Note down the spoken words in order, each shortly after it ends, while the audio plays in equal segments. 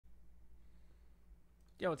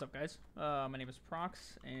Yo, what's up, guys? My name is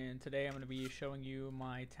Prox, and today I'm going to be showing you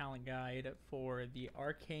my talent guide for the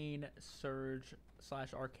Arcane Surge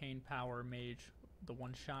 / Arcane Power Mage, the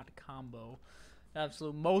one-shot combo. The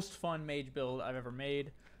absolute most fun mage build I've ever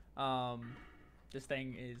made. This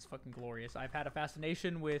thing is fucking glorious. I've had a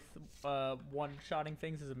fascination with one-shotting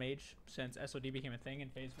things as a mage since SOD became a thing in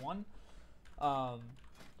Phase 1.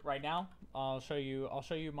 Right now, I'll show you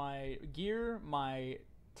my gear, my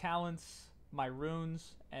talents, my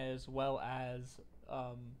runes, as well as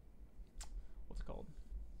what's it called?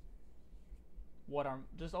 What I'm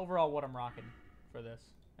rocking for this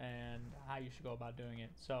and how you should go about doing it.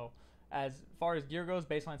 So, as far as gear goes,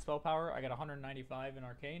 baseline spell power, I got 195 in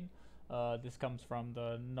Arcane. This comes from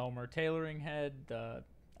the Nomer tailoring head.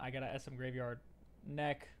 I got a SM Graveyard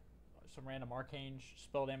neck, some random arcane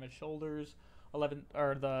spell damage shoulders, 11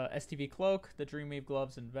 or the STV cloak, the Dreamweave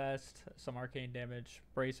gloves and vest, some arcane damage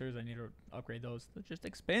bracers. I need to upgrade those. They're just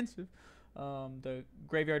expensive. The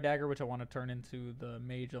Graveyard dagger, which I want to turn into the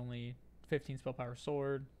mage only 15 spell power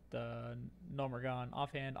sword. The Nomer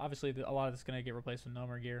offhand. Obviously, a lot of this is gonna get replaced with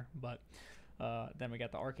Nomer gear, but then we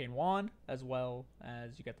got the Arcane Wand, as well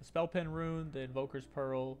as you got the Spell Pen rune, the Invoker's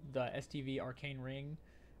Pearl, the STV Arcane Ring,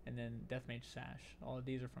 and then Deathmage Sash. All of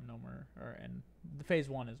these are from Nomer, and the Phase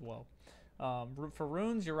 1 as well. For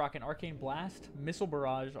runes, you're rocking Arcane Blast, Missile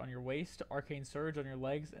Barrage on your waist, Arcane Surge on your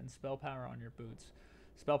legs, and Spell Power on your boots.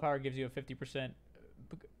 Spell Power gives you a 50%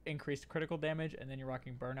 increased critical damage, and then you're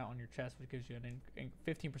rocking Burnout on your chest, which gives you a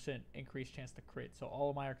 15% increased chance to crit. So all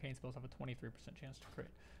of my arcane spells have a 23% chance to crit.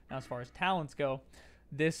 Now, as far as talents go,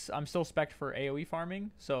 I'm still spec'd for AoE farming.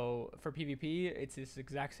 So for PvP, it's this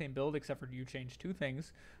exact same build, except for you change two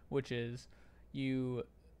things, which is you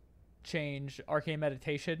change Arcane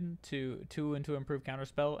Meditation to 2 into improved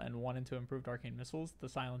counterspell and 1 into improved arcane missiles. The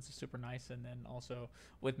silence is super nice, and then also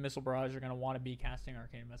with Missile Barrage, you're going to want to be casting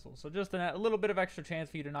arcane missiles. So just a little bit of extra chance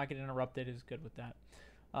for you to not get interrupted is good with that.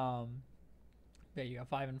 Yeah, you got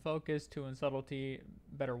 5 in focus, 2 in subtlety,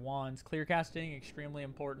 better wands. Clear casting, extremely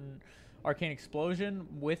important. Arcane Explosion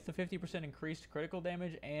with the 50% increased critical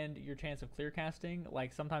damage and your chance of clear casting.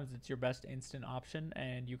 Like, sometimes it's your best instant option,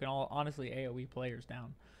 and you can honestly AoE players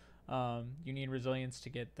down. You need resilience to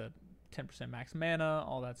get the 10% max mana,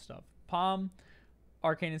 all that stuff. Palm,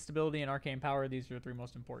 Arcane Instability, and Arcane Power. These are your 3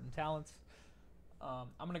 most important talents.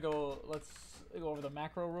 Let's go over the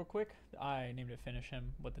macro real quick. I named it Finish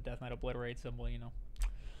Him with the Death Knight Obliterate symbol, you know.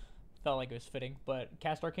 Felt like it was fitting. But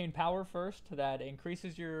cast Arcane Power first. That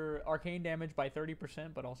increases your arcane damage by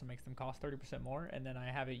 30%, but also makes them cost 30% more. And then I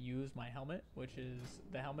have it use my helmet, which is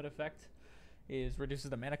the helmet effect. Reduces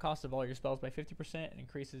the mana cost of all your spells by 50% and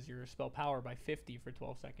increases your spell power by 50 for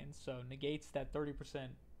 12 seconds. So negates that 30%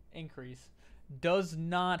 increase. Does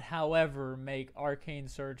not, however, make Arcane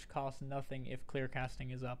Surge cost nothing if clear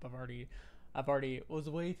casting is up. I've already was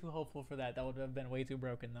way too hopeful for that. That would have been way too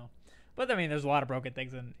broken though. But I mean, there's a lot of broken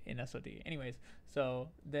things in SOD. Anyways, so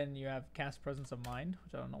then you have cast Presence of Mind,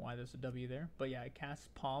 which I don't know why there's a W there, but yeah, it casts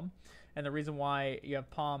Palm, and the reason why you have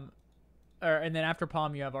Palm. And then after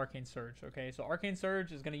Palm, you have Arcane Surge, okay? So Arcane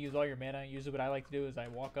Surge is going to use all your mana. Usually what I like to do is I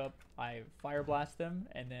walk up, I Fire Blast them,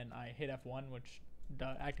 and then I hit F1, which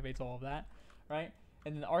activates all of that, right?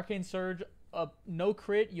 And then the Arcane Surge, no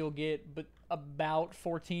crit, you'll get about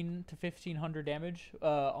 14 to 1,500 damage.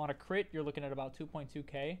 On a crit, you're looking at about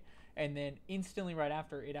 2.2k. And then instantly right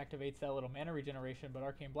after, it activates that little mana regeneration, but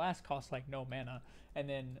Arcane Blast costs like no mana. And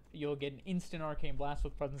then you'll get an instant Arcane Blast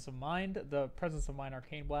with Presence of Mind. The Presence of Mind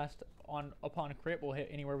Arcane Blast upon a crit will hit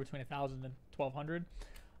anywhere between 1,000 and 1,200.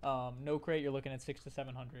 No crit, you're looking at 600 to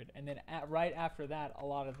 700. And then right after that, a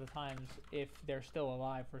lot of the times, if they're still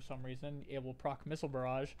alive for some reason, it will proc Missile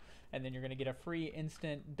Barrage, and then you're going to get a free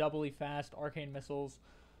instant, doubly fast Arcane Missiles.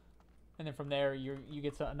 And then from there, you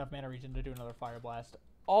get enough mana regen to do another Fire Blast.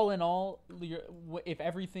 All in all, if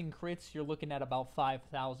everything crits, you're looking at about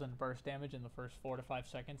 5,000 burst damage in the first 4 to 5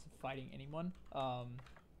 seconds of fighting anyone.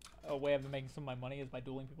 A way I've been making some of my money is by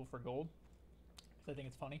dueling people for gold, because I think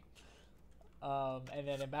it's funny. And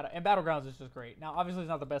then in Battlegrounds, it's just great. Now, obviously, it's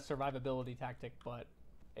not the best survivability tactic, but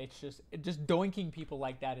it's just doinking people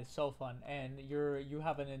like that is so fun, and you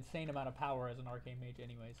have an insane amount of power as an arcane mage,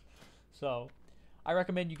 anyways. So I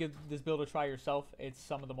recommend you give this build a try yourself. It's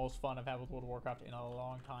some of the most fun I've had with World of Warcraft in a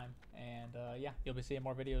long time. And yeah, you'll be seeing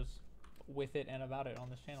more videos with it and about it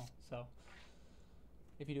on this channel. So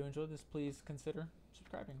if you do enjoy this, please consider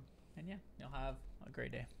subscribing. And yeah, you'll have a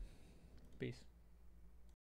great day. Peace.